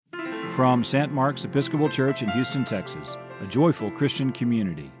From St. Mark's Episcopal Church in Houston, Texas, a joyful Christian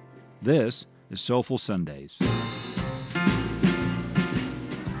community, this is Soulful Sundays,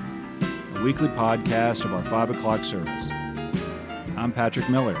 a weekly podcast of our 5 o'clock service. I'm Patrick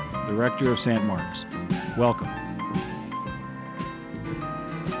Miller, the rector of St. Mark's. Welcome.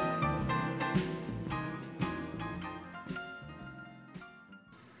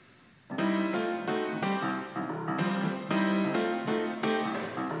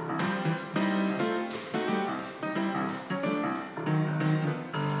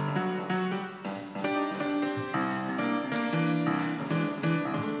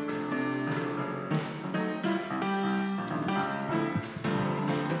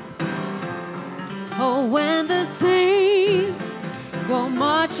 Oh, when the saints go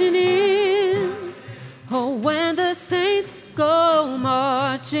marching in. Oh, when the saints go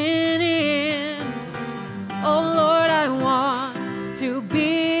marching in. Oh, Lord, I want to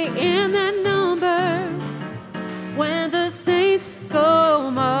be in that number. When the saints go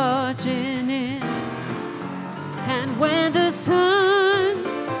marching in. And when the sun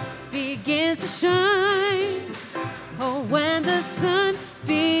begins to shine. Oh, when the sun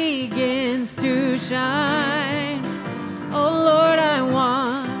begins to shine. Oh Lord, I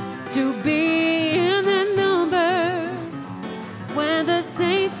want to be in that number when the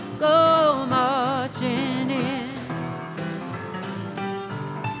saints go marching in.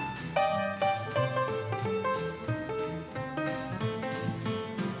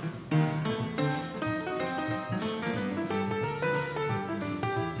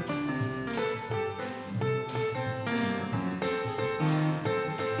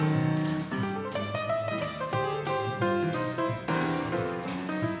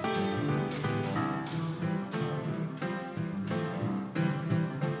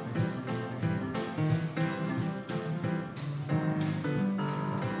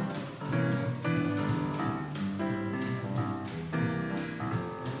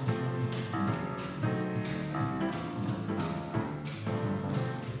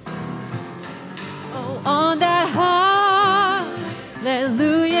 On that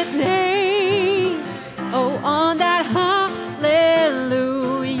hallelujah day, oh, on that hallelujah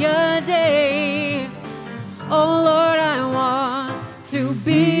day, oh Lord, I want to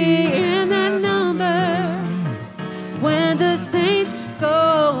be in that number when the saints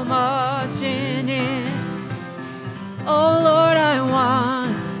go marching in. Oh Lord, I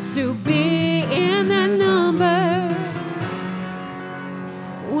want to be in that number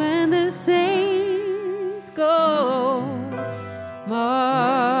when the saints go marching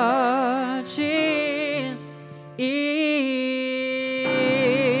in.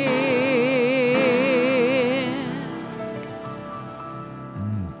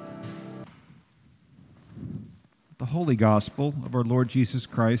 The Holy Gospel of our Lord Jesus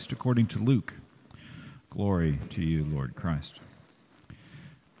Christ according to Luke. Glory to you, Lord Christ.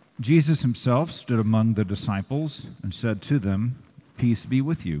 Jesus himself stood among the disciples and said to them, "Peace be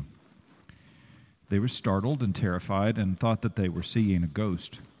with you." They were startled and terrified and thought that they were seeing a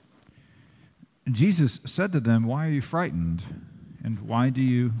ghost. Jesus said to them, "Why are you frightened? And why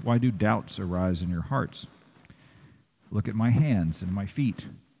do doubts arise in your hearts? Look at my hands and my feet.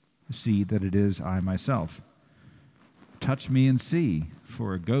 See that it is I myself. Touch me and see,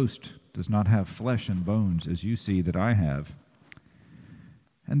 for a ghost does not have flesh and bones as you see that I have."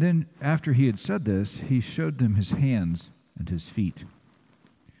 And then after he had said this, he showed them his hands and his feet.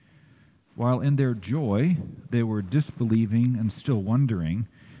 While in their joy they were disbelieving and still wondering,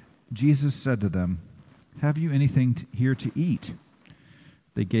 Jesus said to them, "Have you anything here to eat?"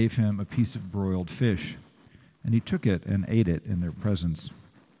 They gave him a piece of broiled fish, and he took it and ate it in their presence.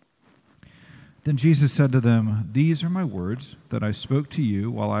 Then Jesus said to them, "These are my words that I spoke to you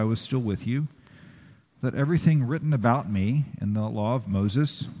while I was still with you, that everything written about me in the law of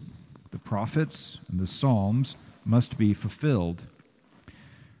Moses, the prophets, and the Psalms must be fulfilled."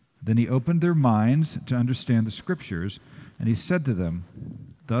 Then he opened their minds to understand the Scriptures, and he said to them,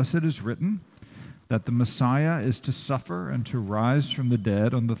 "Thus it is written, that the Messiah is to suffer and to rise from the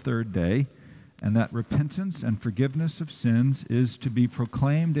dead on the third day, and that repentance and forgiveness of sins is to be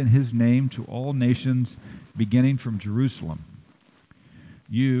proclaimed in his name to all nations, beginning from Jerusalem.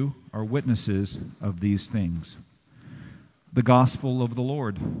 You are witnesses of these things." The Gospel of the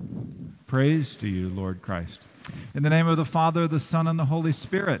Lord. Praise to you, Lord Christ. In the name of the Father, the Son, and the Holy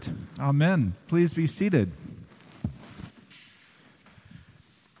Spirit. Amen. Please be seated.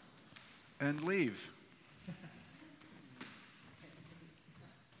 And leave.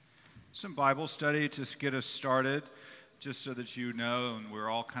 Some Bible study to get us started, just so that you know, and we're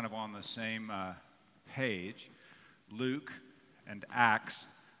all kind of on the same page. Luke and Acts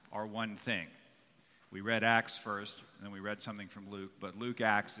are one thing. We read Acts first, and then we read something from Luke, but Luke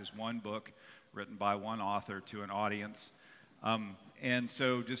Acts is one book written by one author to an audience. And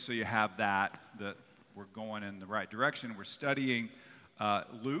so just so you have that we're going in the right direction. We're studying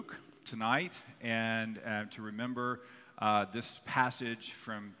Luke tonight, and to remember this passage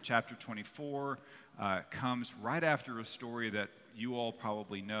from chapter 24 comes right after a story that you all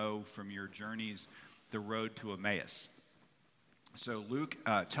probably know from your journeys, the road to Emmaus. So Luke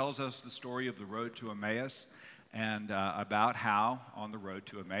tells us the story of the road to Emmaus and about how on the road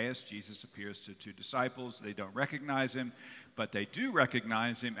to Emmaus, Jesus appears to two disciples. They don't recognize him, but they do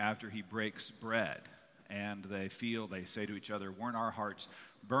recognize him after he breaks bread. And they say to each other, weren't our hearts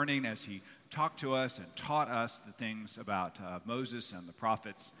burning as he talked to us and taught us the things about Moses and the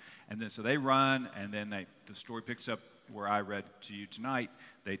prophets? And then so they run, and then the story picks up where I read to you tonight.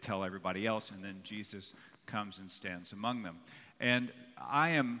 They tell everybody else, and then Jesus comes and stands among them. And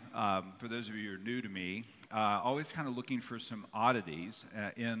I am, for those of you who are new to me, always kind of looking for some oddities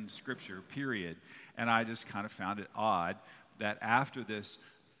in Scripture, period. And I just kind of found it odd that after this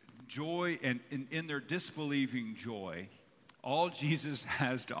joy, and in their disbelieving joy, all Jesus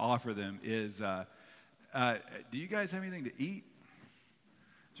has to offer them is, do you guys have anything to eat?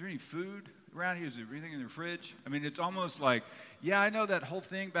 Is there any food around here? Is there anything in the fridge? I mean, it's almost like, yeah, I know that whole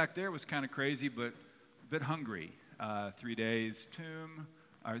thing back there was kind of crazy, but a bit hungry. 3 days, tomb.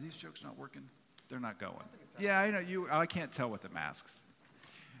 Are these jokes not working? They're not going. Yeah, I know. I can't tell with the masks.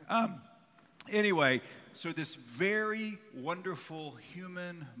 Anyway, so this very wonderful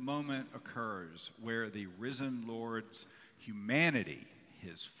human moment occurs where the risen Lord's humanity,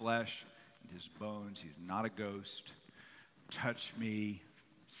 his flesh and his bones, he's not a ghost, touch me,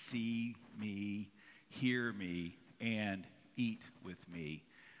 see me, hear me, and eat with me.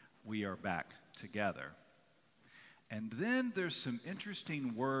 We are back together. And then there's some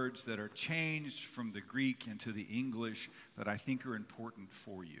interesting words that are changed from the Greek into the English that I think are important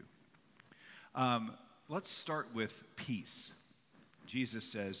for you. Let's start with peace. Jesus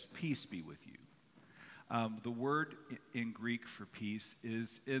says, peace be with you. The word in Greek for peace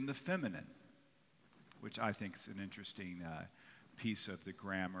is in the feminine, which I think is an interesting piece of the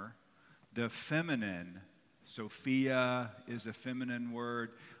grammar. The feminine, Sophia is a feminine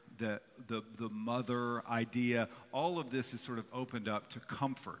word. The mother idea, all of this is sort of opened up to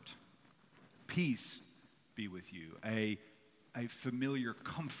comfort. Peace be with you. A familiar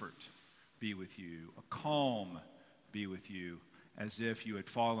comfort be with you. A calm be with you, as if you had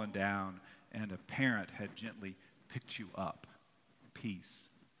fallen down and a parent had gently picked you up. Peace.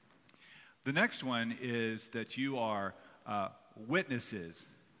 The next one is that you are witnesses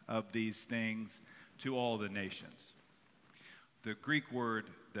of these things to all the nations. The Greek word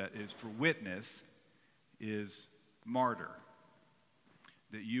that is for witness is martyr.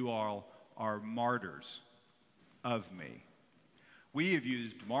 That you all are martyrs of me. We have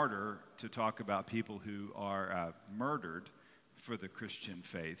used martyr to talk about people who are murdered for the Christian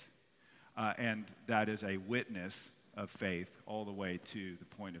faith. And that is a witness of faith all the way to the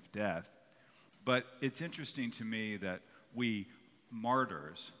point of death. But it's interesting to me that we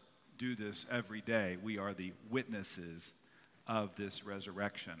martyrs do this every day. We are the witnesses of this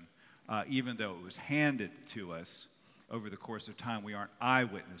resurrection. Even though it was handed to us over the course of time, we aren't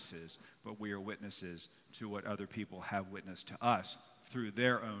eyewitnesses, but we are witnesses to what other people have witnessed to us through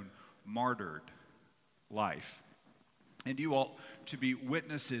their own martyred life. And you ought to be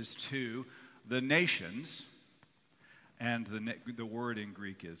witnesses to the nations, and the word in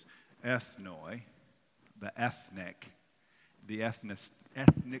Greek is ethnoi, the ethnic, the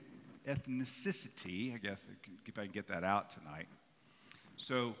ethnicity, I guess, if I can get that out tonight.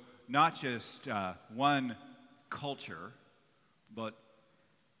 So not just one culture, but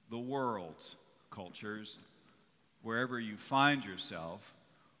the world's cultures, wherever you find yourself,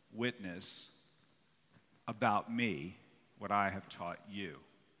 witness about me, what I have taught you.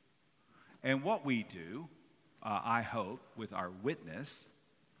 And what we do, I hope, with our witness,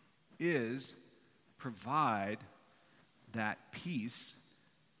 is provide that peace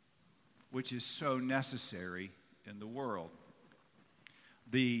which is so necessary in the world.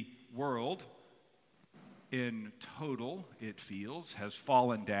 The world, in total, it feels, has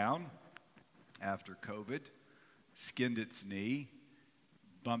fallen down after COVID, skinned its knee,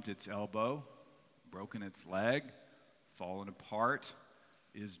 bumped its elbow, broken its leg, fallen apart,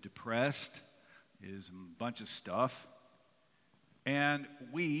 is depressed, is a bunch of stuff. And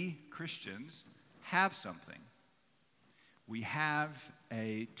we, Christians, have something. We have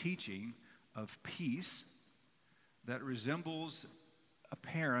a teaching of peace that resembles a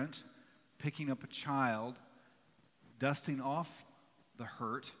parent picking up a child, dusting off the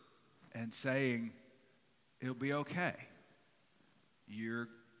hurt and saying, it'll be okay. You're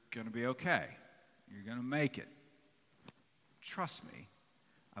going to be okay. You're going to make it. Trust me.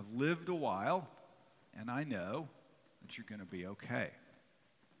 I've lived a while, and I know that you're going to be okay.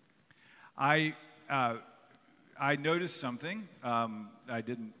 I noticed something. I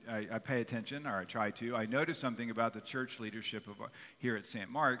pay attention, or I try to. I noticed something about the church leadership here at St.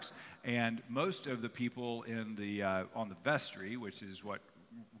 Mark's, and most of the people in on the vestry, which is what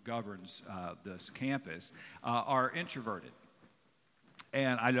governs this campus, are introverted.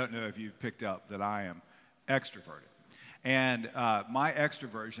 And I don't know if you've picked up that I am extroverted. And my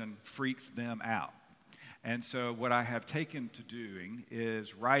extroversion freaks them out. And so what I have taken to doing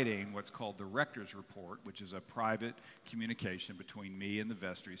is writing what's called the Rector's Report, which is a private communication between me and the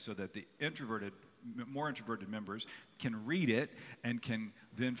vestry, so that the more introverted members can read it and can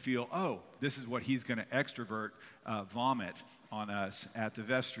then feel, oh, this is what he's going to extrovert vomit on us at the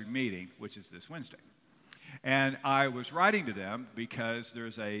vestry meeting, which is this Wednesday. And I was writing to them because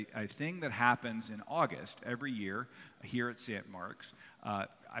there's a thing that happens in August every year here at St. Mark's. I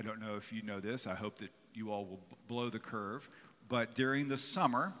don't know if you know this. I hope that you all will blow the curve. But during the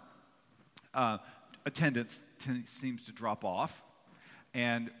summer, attendance seems to drop off.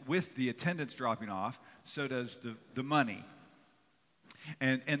 And with the attendance dropping off, so does the money.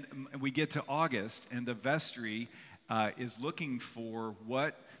 And we get to August, and the vestry is looking for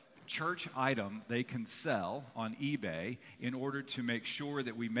what church item they can sell on eBay in order to make sure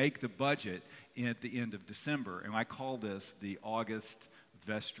that we make the budget at the end of December. And I call this the August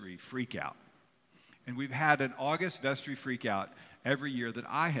vestry freakout. And we've had an August vestry freakout every year that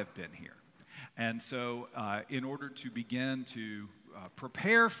I have been here. And so in order to begin to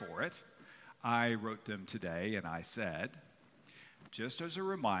prepare for it, I wrote them today and I said, just as a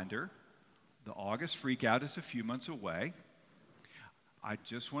reminder, the August freakout is a few months away. I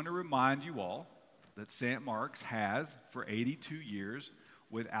just want to remind you all that St. Mark's has, for 82 years,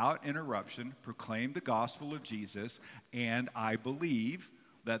 without interruption, proclaimed the gospel of Jesus, and I believe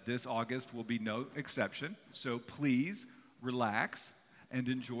that this August will be no exception. So please relax and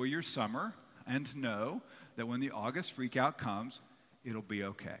enjoy your summer, and know that when the August freakout comes, it'll be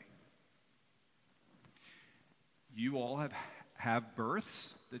okay. You all have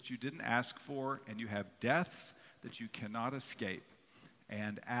births that you didn't ask for, and you have deaths that you cannot escape.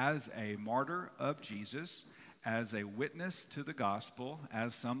 And as a martyr of Jesus, as a witness to the gospel,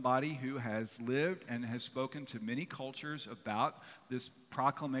 as somebody who has lived and has spoken to many cultures about this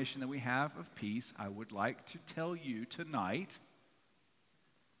proclamation that we have of peace, I would like to tell you tonight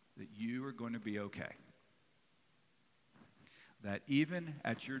that you are going to be okay. That even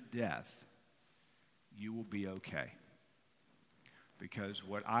at your death, you will be okay. Because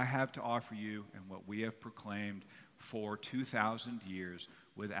what I have to offer you and what we have proclaimed for 2,000 years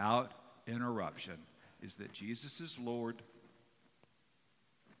without interruption is that Jesus is Lord,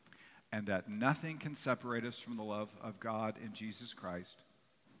 and that nothing can separate us from the love of God in Jesus Christ,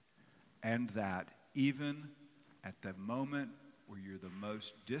 and that even at the moment where you're the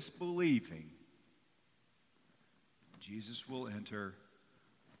most disbelieving, Jesus will enter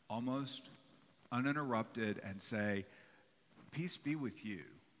almost uninterrupted and say, peace be with you.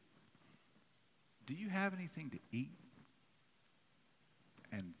 Do you have anything to eat?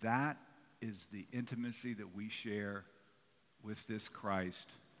 And that is the intimacy that we share with this Christ,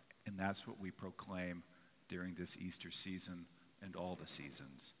 and that's what we proclaim during this Easter season and all the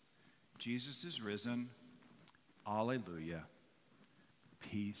seasons. Jesus is risen. Alleluia.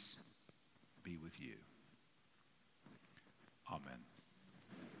 Peace be with you. Amen.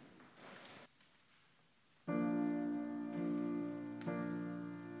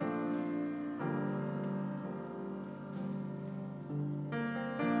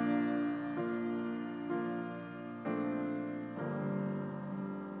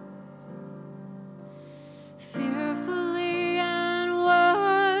 Fearfully and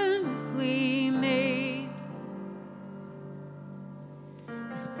wonderfully made.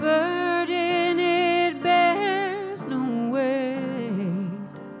 This burden, it bears no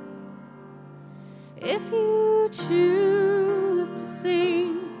weight. If you choose to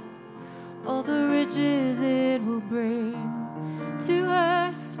sing, all the riches it will bring to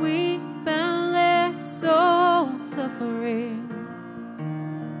a sweet, boundless soul suffering.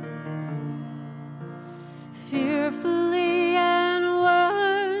 Fearfully and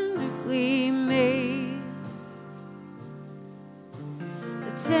wonderfully made,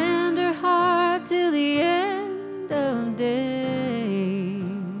 a tender heart till the end of days.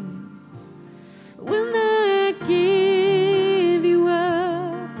 Will not give you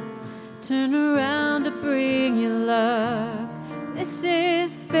up, turn around to bring you luck. They say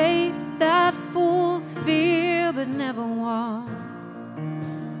never want.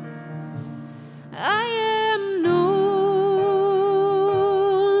 I am no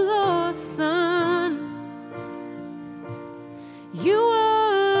lost son. You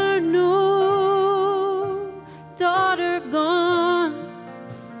are no daughter gone.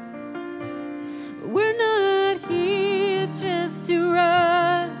 We're not here just to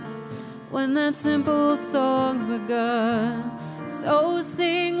run when that simple song's begun. So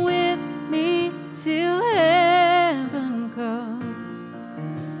sing with me till heaven comes.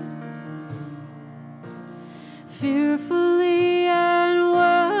 Fearfully and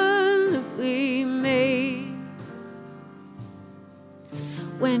wonderfully made.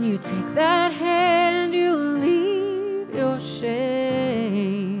 When you take that hand, you'll leave your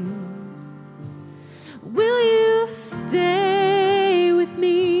shame. Will you stay with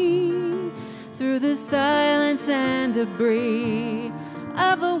me through the silence and debris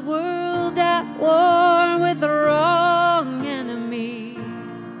of a world at war with the wrong enemy?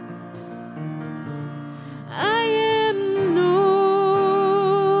 I am no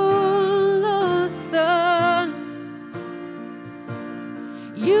lost son.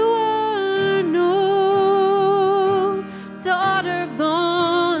 You are no daughter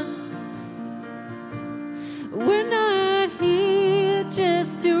gone. We're not here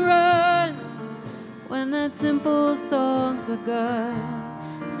just to run when that simple song's begun.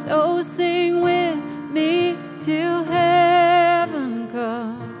 So sing with me till heaven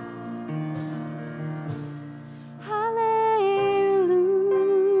comes.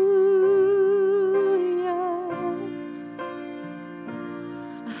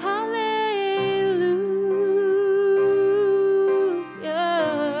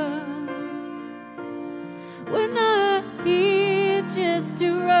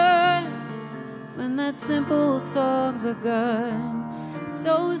 That simple song's begun.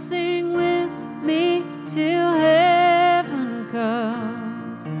 So sing with me till heaven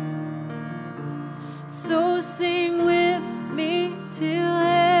comes. So sing with me till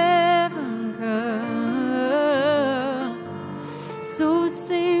heaven comes. So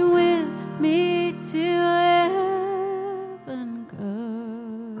sing with me till heaven comes.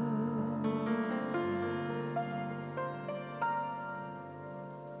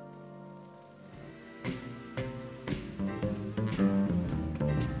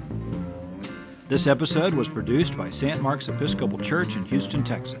 This episode was produced by St. Mark's Episcopal Church in Houston,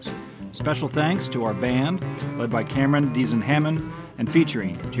 Texas. Special thanks to our band, led by Cameron Deason-Hammond, and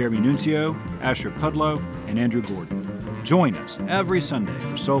featuring Jeremy Nuncio, Asher Pudlow, and Andrew Gordon. Join us every Sunday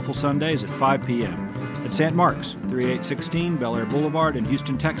for Soulful Sundays at 5 p.m. at St. Mark's, 3816 Bel Air Boulevard in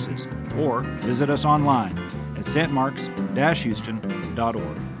Houston, Texas, or visit us online at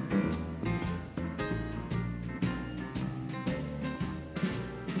stmarks-houston.org.